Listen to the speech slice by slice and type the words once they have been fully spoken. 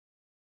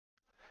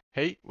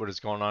Hey, what is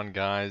going on,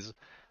 guys?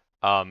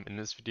 In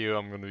this video,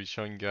 I'm going to be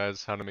showing you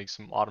guys how to make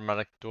some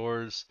automatic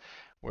doors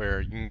where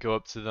you can go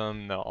up to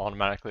them, they'll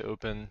automatically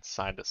open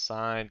side to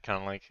side, kind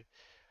of like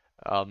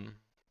um,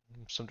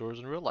 some doors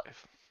in real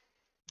life.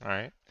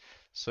 Alright,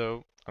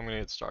 so I'm going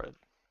to get started.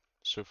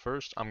 So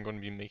first, I'm going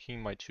to be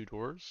making my two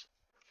doors.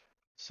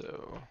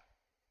 So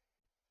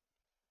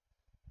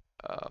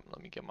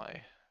let me get my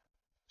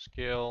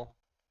scale,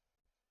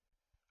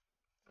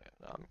 and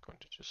I'm going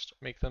to just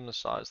make them the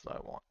size that I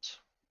want.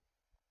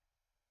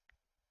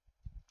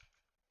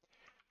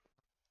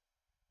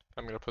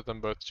 I'm going to put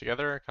them both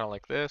together, kind of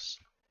like this.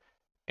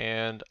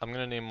 And I'm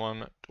going to name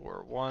one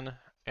door 1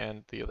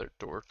 and the other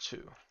door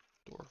 2.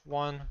 Door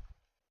 1,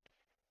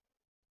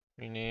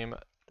 rename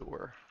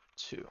door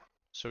 2.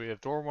 So we have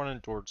door 1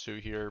 and door 2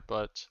 here,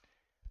 but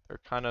they're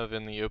kind of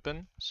in the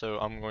open, so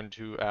I'm going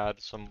to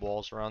add some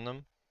walls around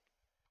them.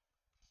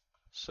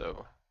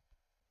 So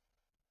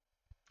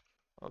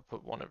I'll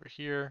put one over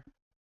here.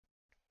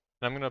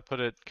 And I'm going to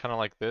put it kind of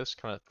like this,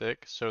 kind of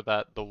thick, so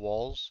that the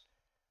walls,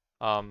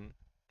 um,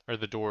 or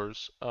the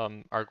doors,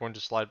 are going to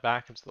slide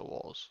back into the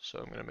walls. So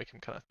I'm going to make them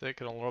kind of thick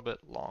and a little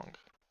bit long.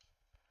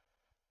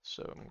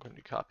 So I'm going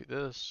to copy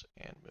this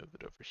and move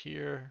it over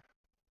here.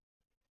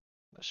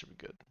 That should be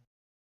good.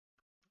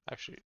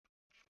 Actually,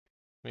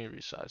 let me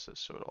resize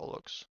this so it all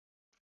looks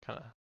kind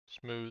of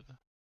smooth.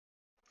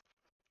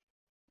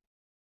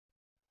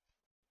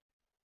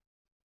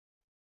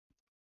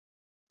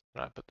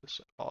 And I put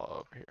this all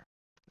over here,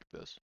 like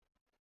this.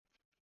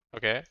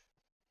 Okay,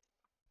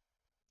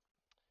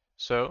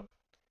 so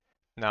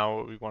now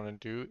what we want to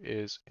do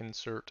is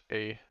insert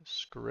a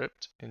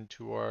script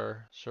into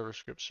our server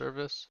script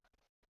service,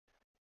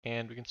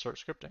 and we can start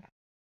scripting.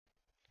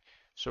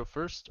 So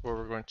first, what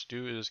we're going to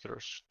do is get our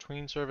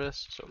tween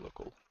service, so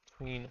local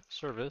tween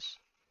service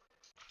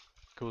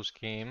equals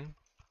game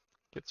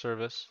get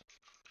service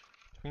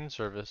tween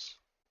service.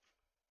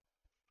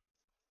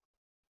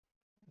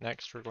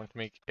 Next, we're going to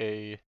make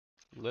a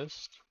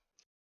list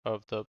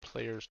of the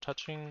players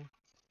touching.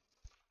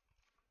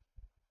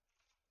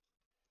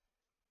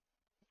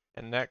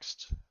 And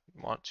next,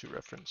 we want to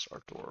reference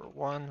our door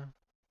 1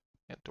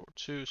 and door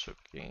 2, so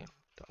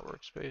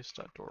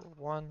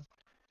game.workspace.door1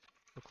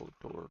 equal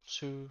door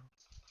 2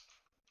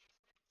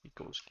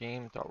 equals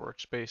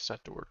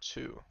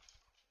game.workspace.door2.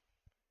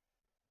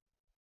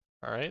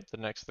 Alright, the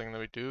next thing that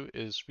we do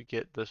is we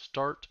get the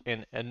start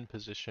and end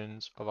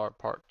positions of our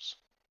parts.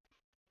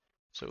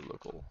 So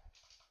local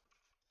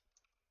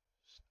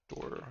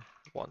door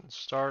 1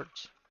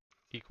 start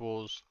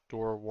equals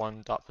door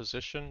 1 dot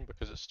position,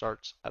 because it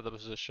starts at the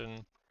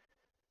position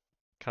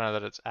kind of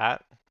that it's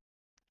at,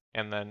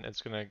 and then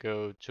it's going to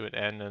go to an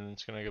end and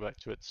it's going to go back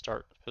to its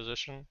start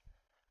position,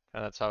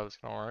 and that's how it's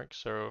going to work.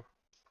 So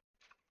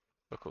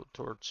local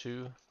door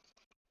 2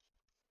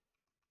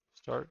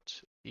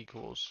 start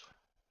equals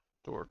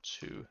door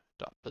 2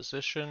 dot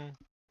position,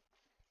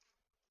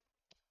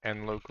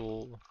 and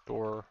local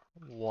door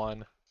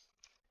 1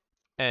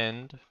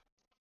 end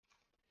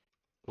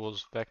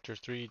equals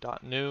vector3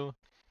 dot new.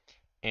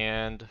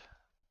 And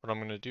what I'm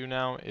going to do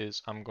now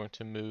is I'm going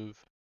to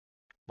move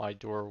my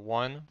door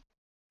 1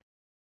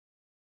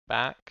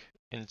 back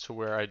into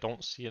where I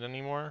don't see it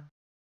anymore,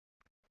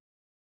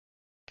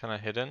 kind of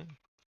hidden,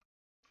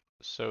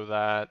 so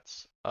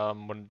that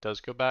when it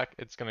does go back,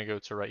 it's going to go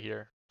to right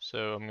here.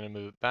 So I'm going to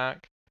move it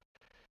back,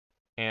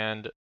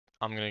 and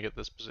I'm going to get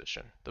this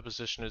position. The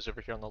position is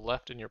over here on the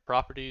left in your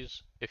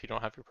properties. If you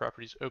don't have your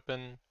properties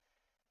open,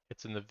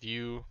 it's in the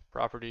view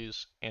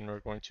properties, and we're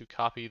going to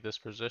copy this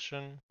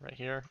position right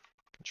here,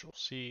 Control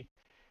C,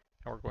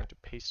 and we're going to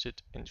paste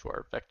it into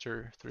our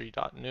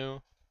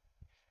vector3.new,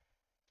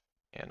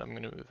 and I'm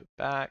going to move it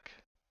back,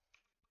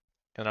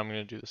 and I'm going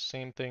to do the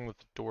same thing with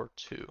door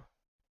 2.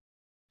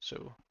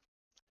 So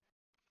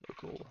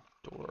local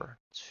door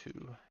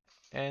 2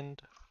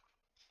 end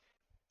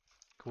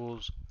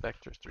equals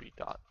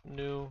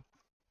vector3.new.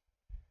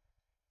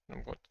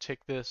 I'm going to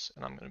take this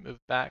and I'm going to move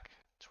back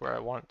to where I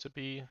want it to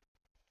be,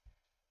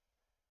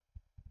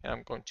 and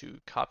I'm going to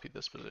copy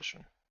this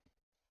position,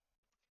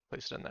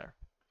 place it in there.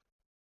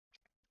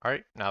 All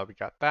right, now that we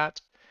got that,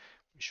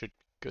 we should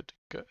be good to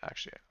go.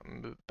 Actually, I'm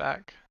going to move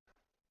back.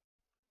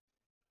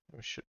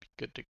 We should be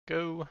good to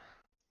go.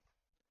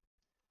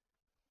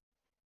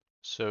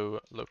 So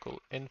local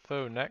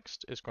info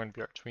next is going to be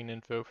our tween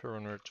info for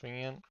when we're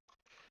tweening it.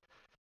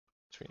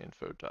 Tween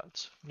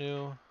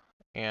info.new,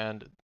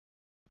 and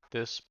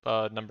this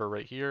number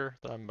right here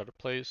that I'm about to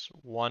place,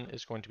 1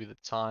 is going to be the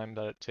time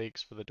that it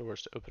takes for the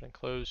doors to open and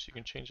close. You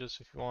can change this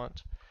if you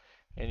want.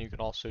 And you can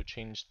also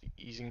change the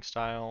easing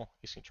style,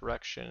 easing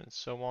direction, and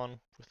so on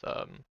with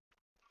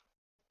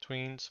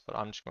tweens, but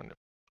I'm just going to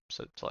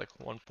set it to like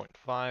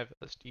 1.5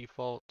 as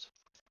default.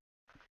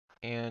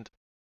 And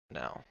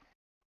now,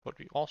 what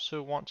we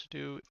also want to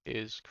do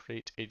is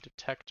create a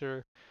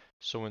detector,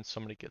 so when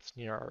somebody gets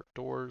near our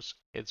doors,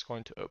 it's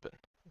going to open.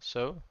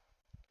 So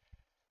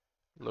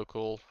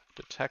local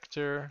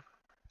detector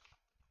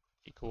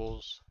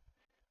equals,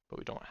 but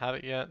we don't have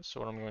it yet, so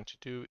what I'm going to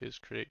do is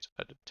create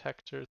a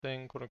detector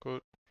thing, quote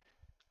unquote,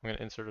 I'm going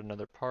to insert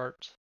another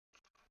part,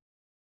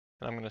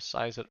 and I'm going to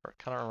size it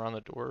kind of around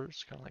the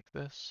doors, kind of like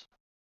this.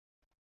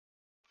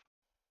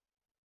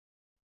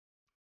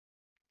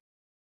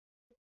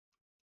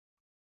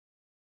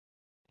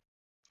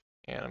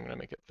 And I'm going to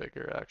make it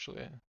bigger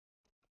actually.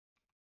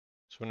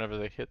 So whenever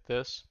they hit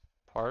this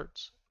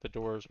part, the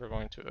doors are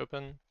going to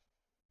open.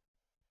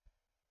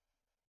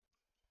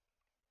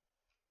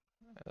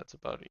 That's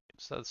about it.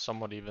 So that's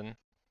somewhat even.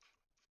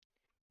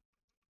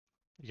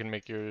 You can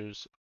make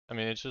yours, I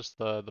mean, it's just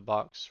the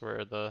box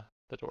where the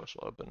doors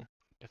will open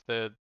if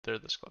they're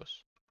this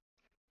close.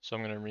 So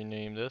I'm going to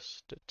rename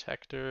this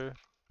detector,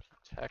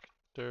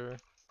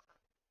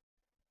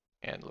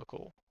 and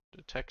local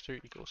detector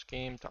equals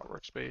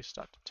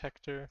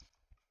game.workspace.detector.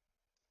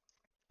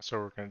 So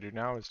what we're going to do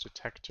now is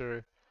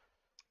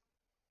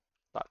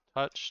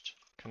detector.touched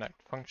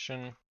connect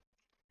function.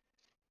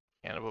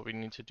 And what we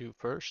need to do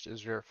first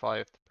is verify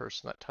if the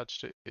person that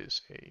touched it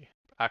is a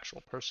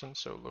actual person.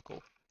 So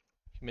local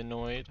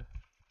humanoid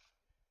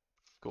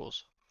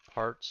equals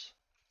parts.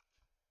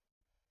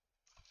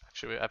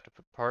 Actually, we have to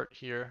put part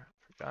here.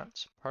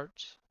 Forgot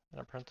part in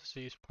our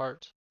parentheses.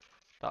 Part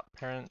dot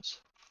parents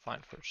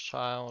find first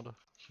child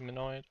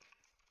humanoid.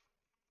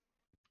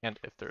 And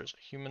if there is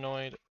a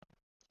humanoid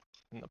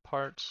in the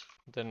parts,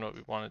 then what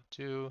we want to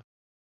do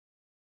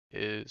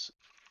is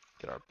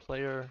get our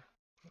player,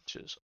 which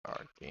is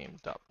our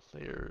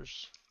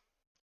game.players,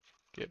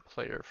 get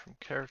player from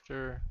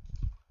character,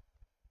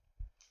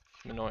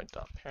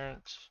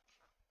 humanoid.parent,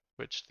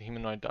 which the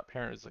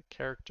humanoid.parent is the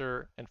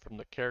character, and from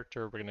the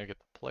character we're going to get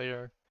the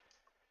player.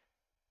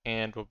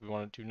 And what we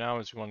want to do now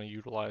is we want to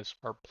utilize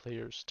our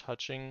players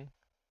touching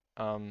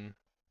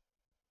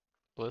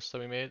list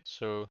that we made.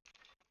 So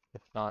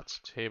if not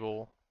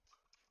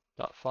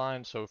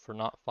table.find, so if we're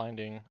not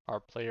finding our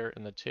player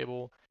in the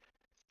table,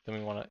 then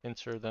we want to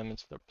insert them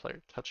into the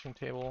player touching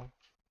table.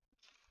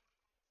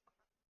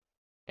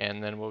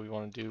 And then what we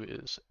want to do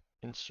is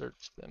insert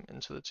them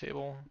into the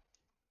table,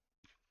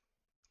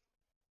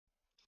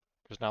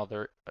 because now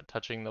they're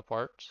touching the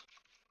parts.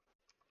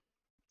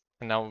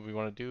 And now what we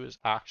want to do is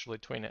actually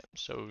tween it.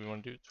 So we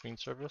want to do tween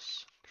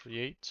service,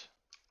 create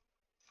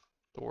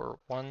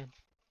door1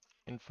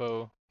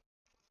 info,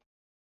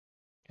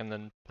 and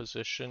then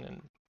position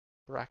in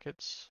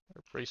brackets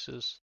or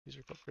braces. These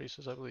are called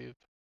braces, I believe.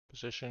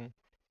 Position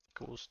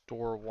equals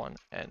door1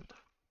 end.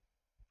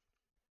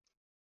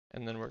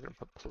 And then we're going to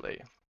put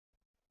play.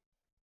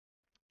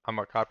 I'm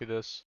going to copy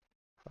this.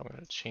 I'm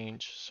going to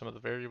change some of the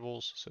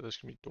variables. So this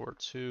can be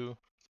door2,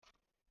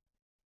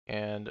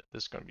 and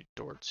this is going to be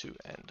door2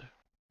 end.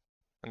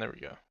 And there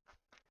we go.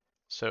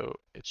 So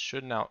it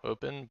should now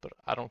open, but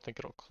I don't think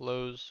it'll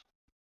close.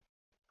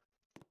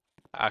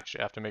 I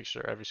actually have to make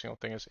sure every single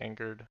thing is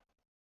anchored.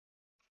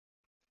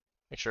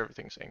 Make sure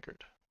everything's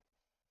anchored.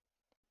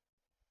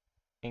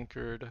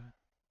 Anchored.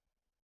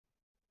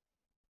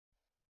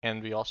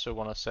 And we also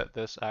want to set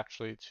this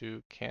actually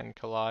to can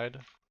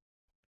collide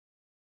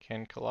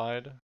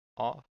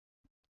off.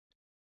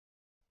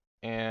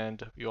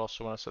 And we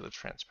also want to set the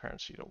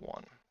transparency to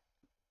 1.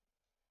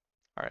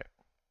 Alright.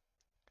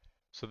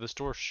 So this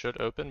door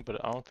should open,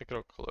 but I don't think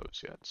it'll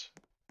close yet.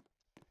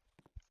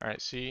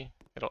 Alright, see?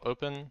 It'll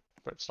open,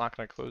 but it's not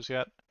going to close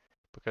yet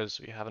because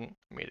we haven't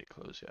made it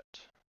close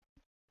yet.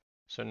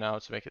 So now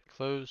to make it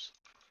close,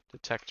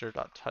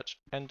 detector.touch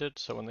ended.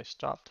 So when they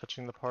stop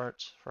touching the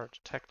parts for our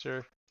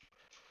detector,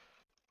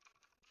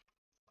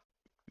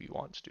 we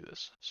want to do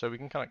this. So we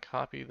can kind of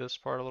copy this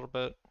part a little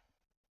bit.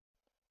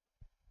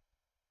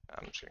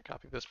 I'm just going to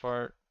copy this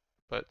part,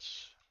 but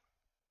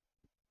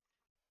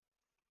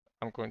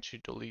I'm going to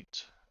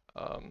delete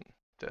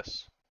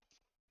this.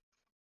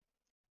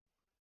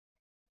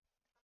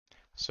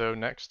 So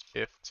next,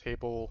 if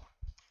table.find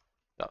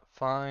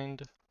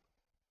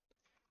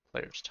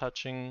players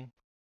touching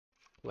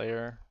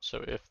player,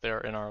 so if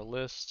they're in our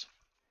list,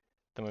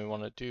 then we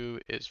want to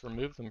do is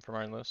remove them from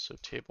our list. So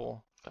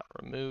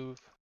table.remove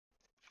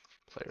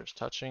players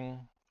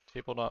touching,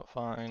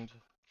 table.find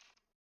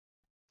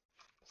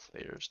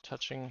players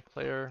touching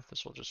player.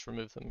 This will just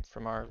remove them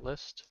from our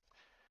list.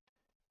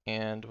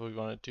 And what we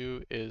want to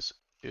do is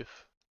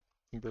if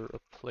number of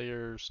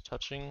players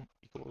touching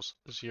equals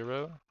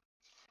 0,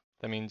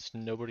 that means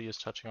nobody is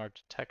touching our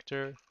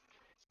detector,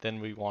 then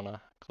we want to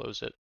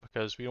close it,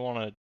 because we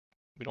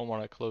don't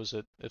want to close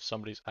it if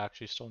somebody's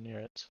actually still near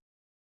it.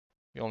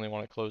 We only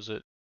want to close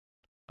it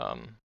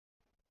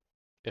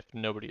if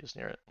nobody is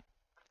near it.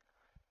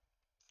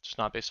 Just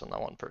not based on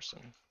that one person.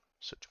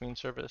 So tween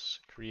service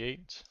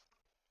create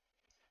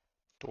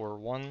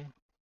door1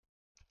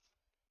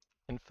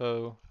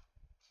 info,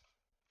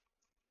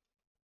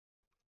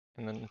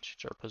 and then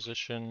change our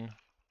position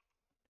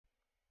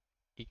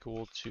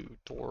equal to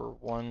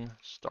door1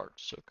 start.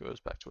 So it goes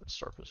back to its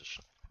start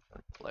position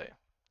and play.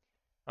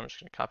 I'm just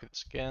going to copy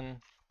this again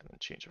and then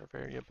change our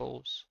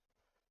variables.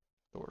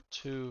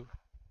 Door2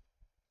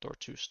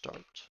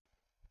 start.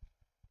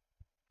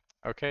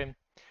 Okay,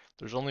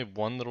 there's only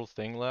one little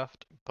thing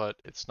left, but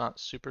it's not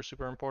super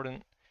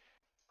important.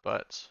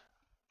 But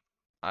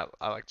I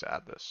like to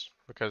add this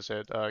because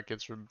it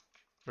gets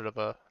rid of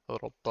a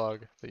little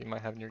bug that you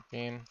might have in your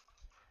game.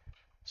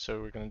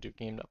 So we're going to do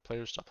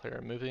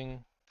game.players.player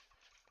moving,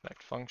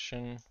 connect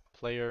function,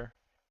 player.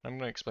 I'm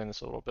going to explain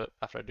this a little bit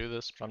after I do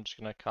this, but I'm just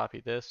going to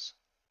copy this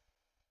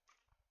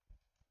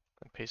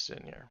and paste it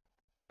in here.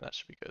 That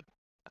should be good.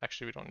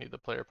 Actually, we don't need the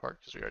player part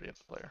because we already have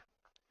the player.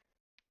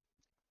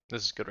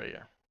 This is good right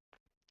here.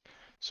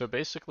 So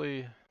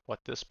basically,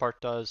 what this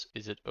part does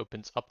is it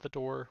opens up the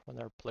door when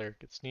our player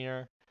gets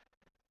near.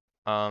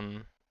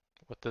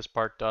 What this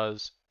part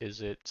does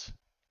is it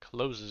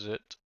closes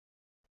it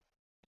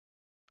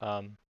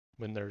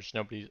when there's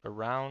nobody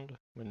around,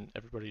 when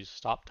everybody's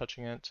stopped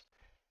touching it.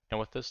 And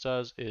what this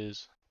does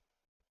is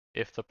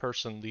if the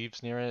person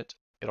leaves near it,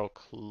 it'll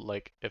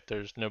like if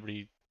there's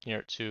nobody near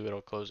it too,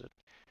 it'll close it.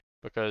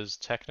 Because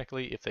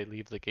technically, if they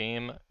leave the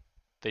game,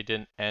 they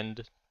didn't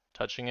end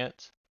touching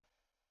it.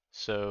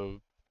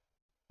 So,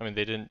 I mean,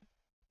 they didn't.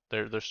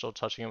 They're still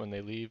touching it when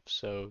they leave.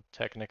 So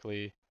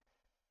technically,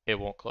 it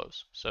won't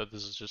close. So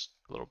this is just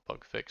a little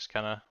bug fix,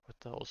 kind of with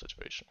the whole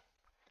situation.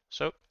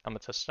 So I'm gonna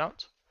test it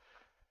out.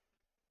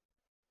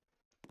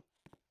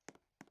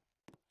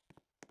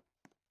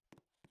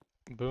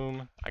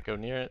 Boom! I go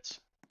near it.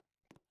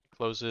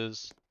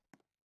 Closes.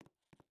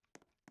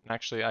 And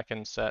actually, I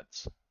can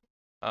set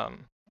our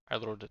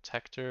little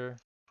detector.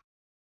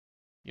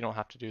 You don't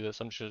have to do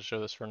this. I'm just going to show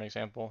this for an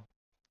example.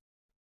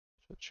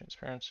 So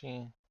transparency,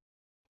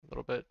 a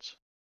little bit.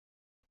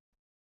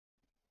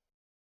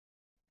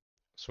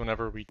 So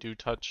whenever we do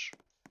touch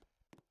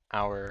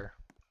our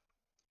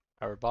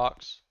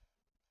box,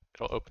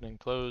 it'll open and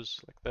close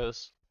like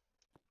this.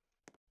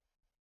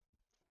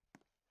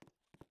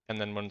 And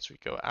then once we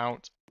go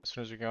out, as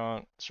soon as we go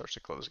out, it starts to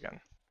close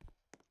again.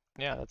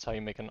 Yeah, that's how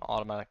you make an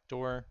automatic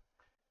door.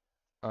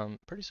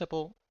 Pretty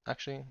simple,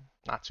 actually,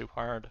 not too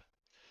hard.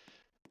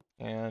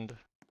 And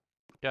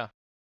yeah,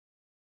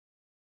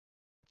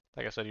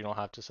 like I said, you don't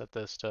have to set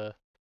this to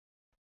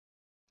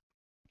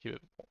keep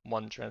it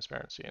one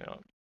transparency,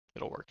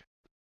 it'll work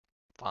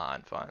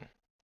fine.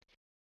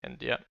 And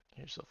yeah,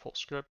 here's the full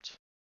script.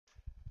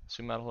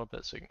 Zoom out a little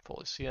bit so you can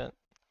fully see it.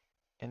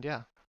 And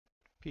yeah,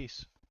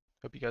 peace.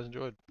 Hope you guys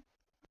enjoyed.